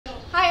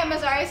I'm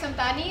Azarya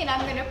Samtani and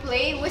I'm gonna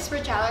play Whisper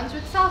Challenge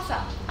with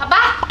Salsa.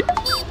 Apa?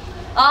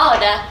 Oh,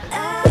 udah.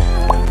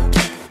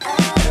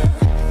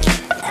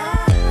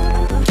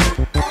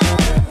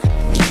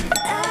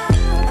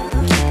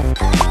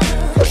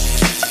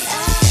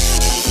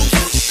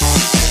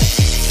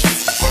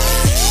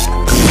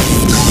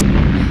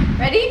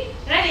 Ready?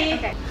 Ready.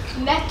 Okay.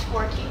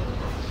 Networking.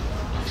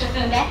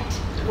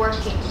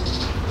 Networking.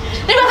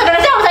 Ini bahasa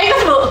Indonesia apa bahasa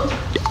Inggris, Bu?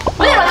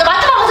 Ini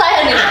macam-macam sama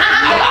saya nih.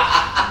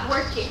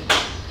 Networking.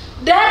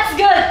 That's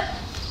good.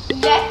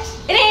 Net.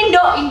 Ini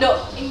Indo.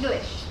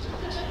 English.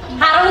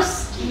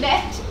 Harus.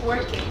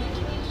 Networking.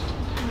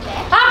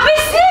 Net.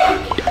 Habis sih.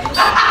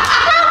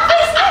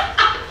 Habis sih.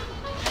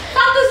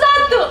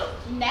 Satu-satu.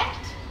 Net.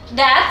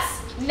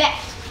 That's. Net.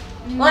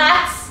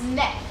 Let's.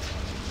 Net.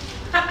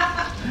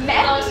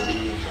 Net.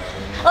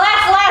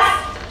 Let's.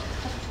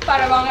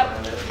 Parah banget.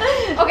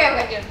 Oke.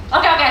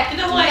 Oke.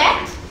 Kita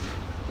mulai.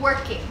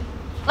 Networking.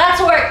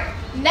 Let's work.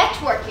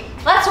 Networking.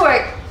 Let's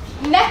work.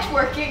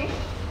 Networking.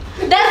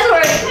 That's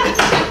work.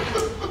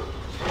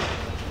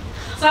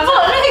 Bu,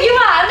 ini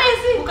gimana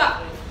sih?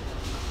 Buka.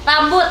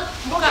 Rambut.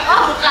 Buka.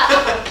 Oh, buka.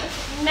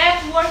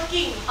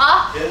 Networking.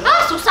 Oh,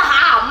 susah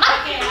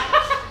amat. Oke ya.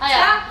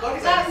 Ayo.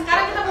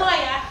 Sekarang kita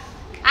mulai ya.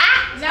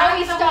 Now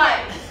we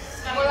start.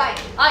 Mulai.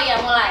 Oh iya,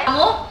 mulai.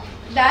 Kamu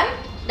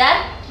Dan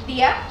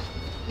dia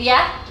le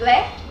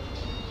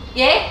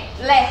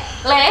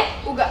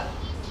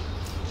uga.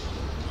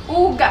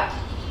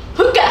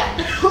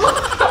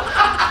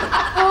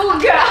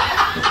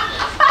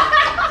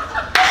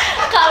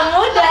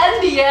 Kamu dan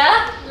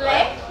dia Le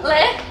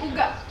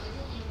uga.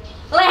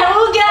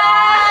 Lehuga.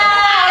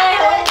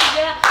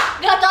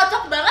 Gak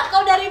cocok banget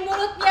kau dari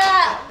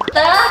mulutnya.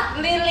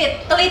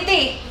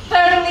 Teliti.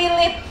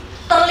 Terlilit.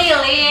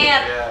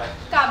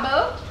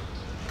 Kabel.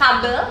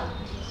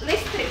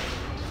 Listrik.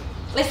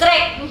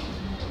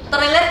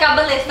 Terlilit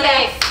kabel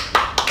listrik.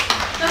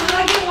 Satu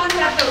lagi,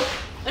 satu.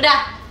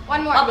 Udah.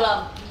 One more. Oh,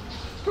 belum.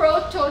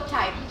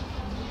 Prototype.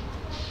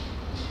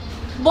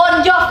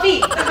 Bon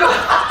Jovi.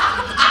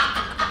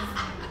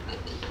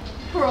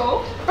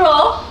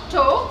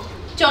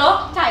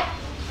 Type.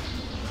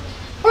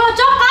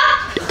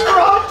 Pelocokap.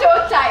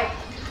 Prototype.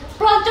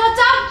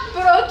 Pelococap.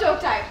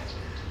 Prototype.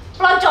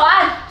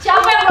 Peloncoan.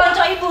 Siapa yang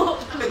pelonco ibu?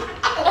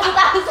 Kasih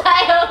tahu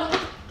saya.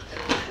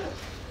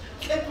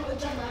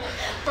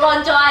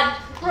 Peloncoan.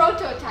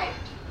 Prototype.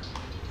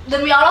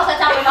 Demi Allah saya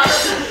capek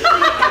banget.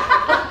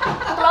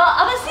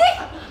 Apa sih?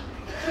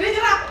 Udah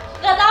nyerah.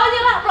 Gak tahu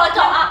nyerah.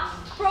 Peloncoan.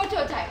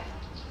 Prototype.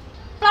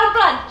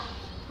 Pelan-pelan.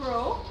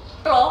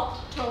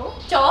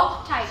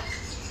 Prototype.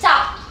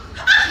 Cap.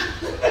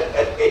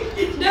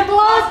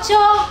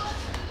 Peloco.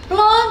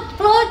 Belum.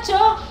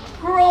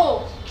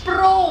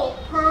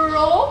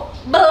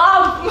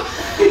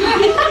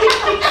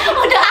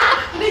 Udah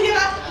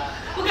nyerah.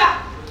 Buka.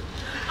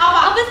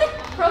 Apa sih?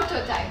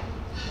 Prototype.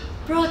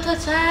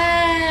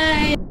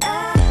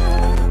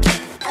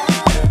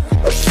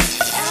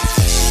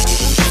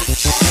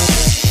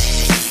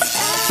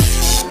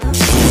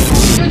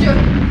 Jujur.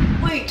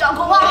 Wih,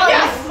 jago banget.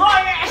 Yes. Oh,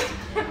 yes.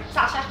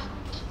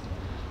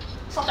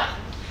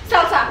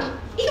 Salsa.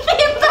 Ih,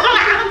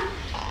 pintar.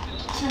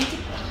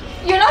 Cantik.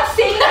 You're not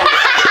singing.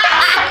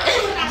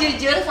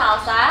 Jujur,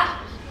 salsa.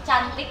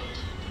 Cantik.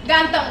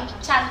 Ganteng.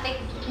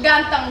 Cantik.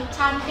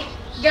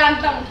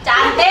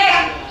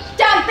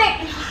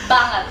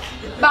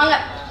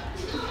 Banget.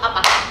 Apa?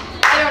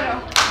 I don't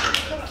know.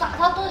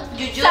 Satu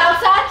jujur.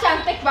 Salsa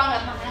cantik banget.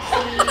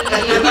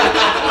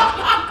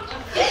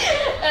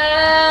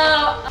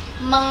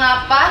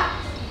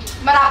 Mengapa?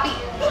 Merapi.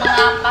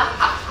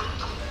 Mengapa?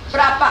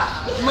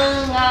 Berapa?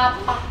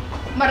 Mengapa?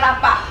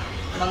 Merapa.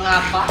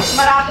 Mengapa?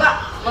 Merapa.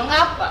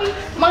 Mengapa?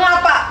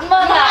 Mengapa?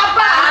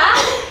 Mengapa?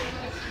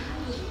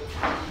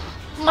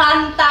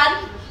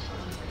 Mantan.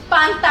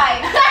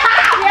 Pantai.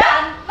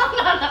 Ya?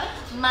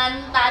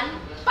 Mantan.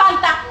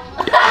 Pantak.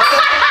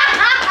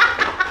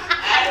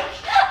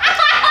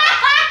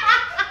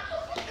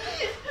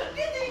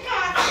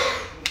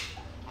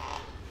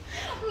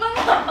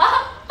 Mengapa?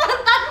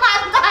 Mantan.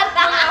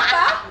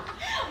 Mengapa?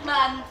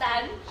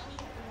 Mantan.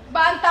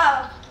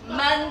 Bantal.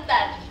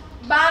 Mantan.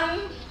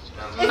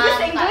 Is this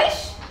English?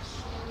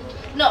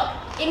 No,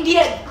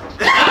 Indian.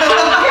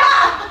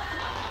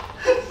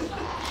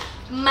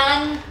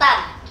 Mantan.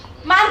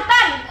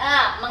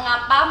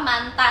 Mengapa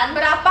mantan?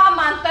 Berapa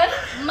mantan?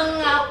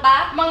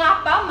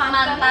 Mengapa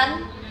mantan?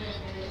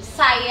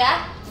 Saya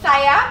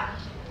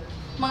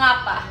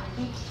mengapa?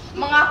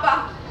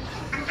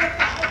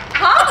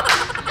 Hah?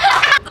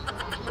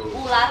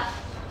 Ular.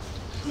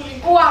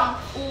 Uang.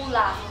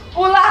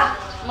 Ular.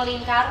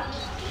 Melingkar.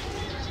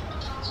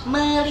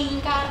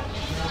 Melihat.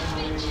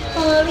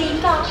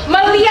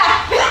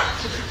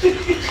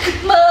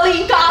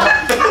 Melingkar.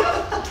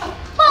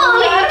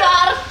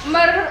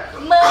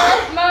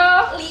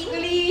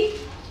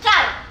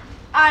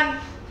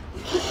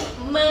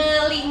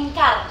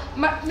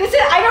 This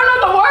is, I don't know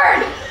the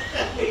word.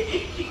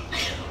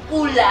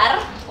 Ular.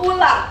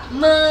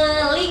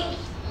 Merli.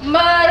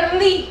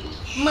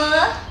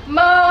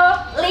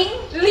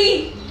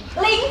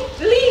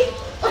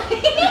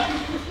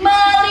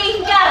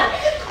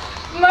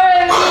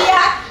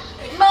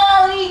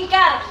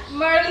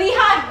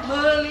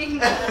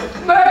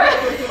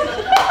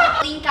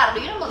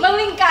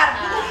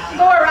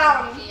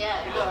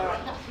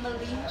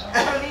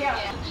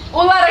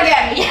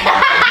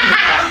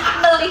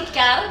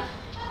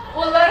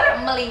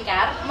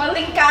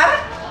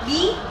 melingkar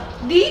di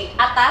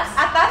atas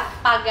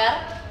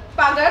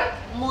pagar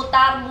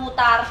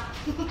mutar-mutar.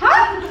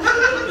 Hah?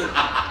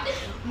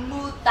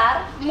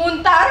 Mutar.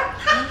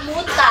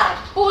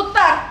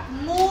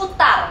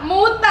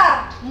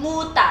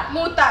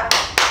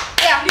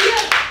 Ya.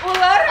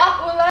 Ular.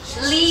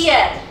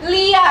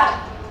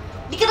 Liar.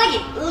 Dikit lagi.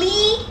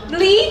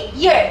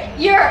 Layer.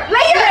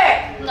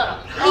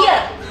 No.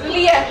 Liar.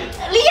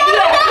 Liar.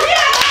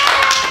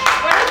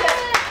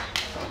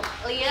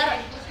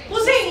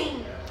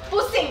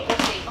 Pusing.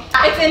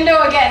 It's Indo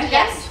again.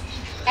 Yes.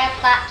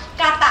 Eta.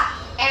 Kata.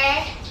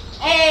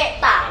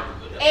 Eta.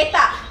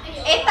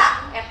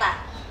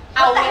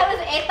 What the hell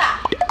is eta?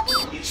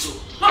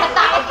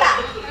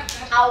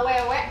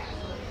 Awewe.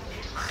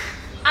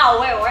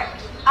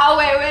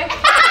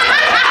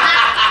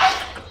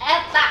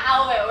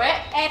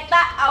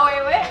 Eta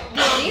awewe.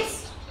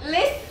 Gelis.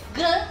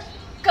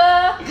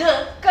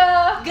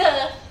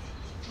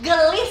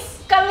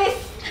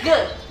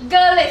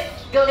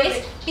 Gelis.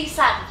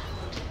 Pisan.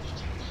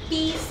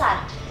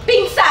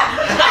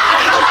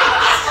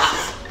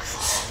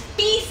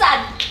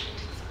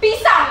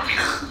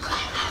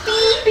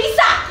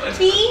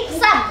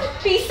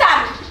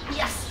 Pisang.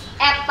 Yes.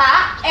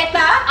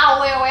 Eta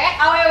awewe.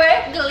 Awewe.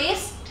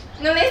 Gelis.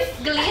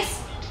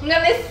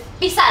 Ngelis.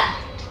 Pisan.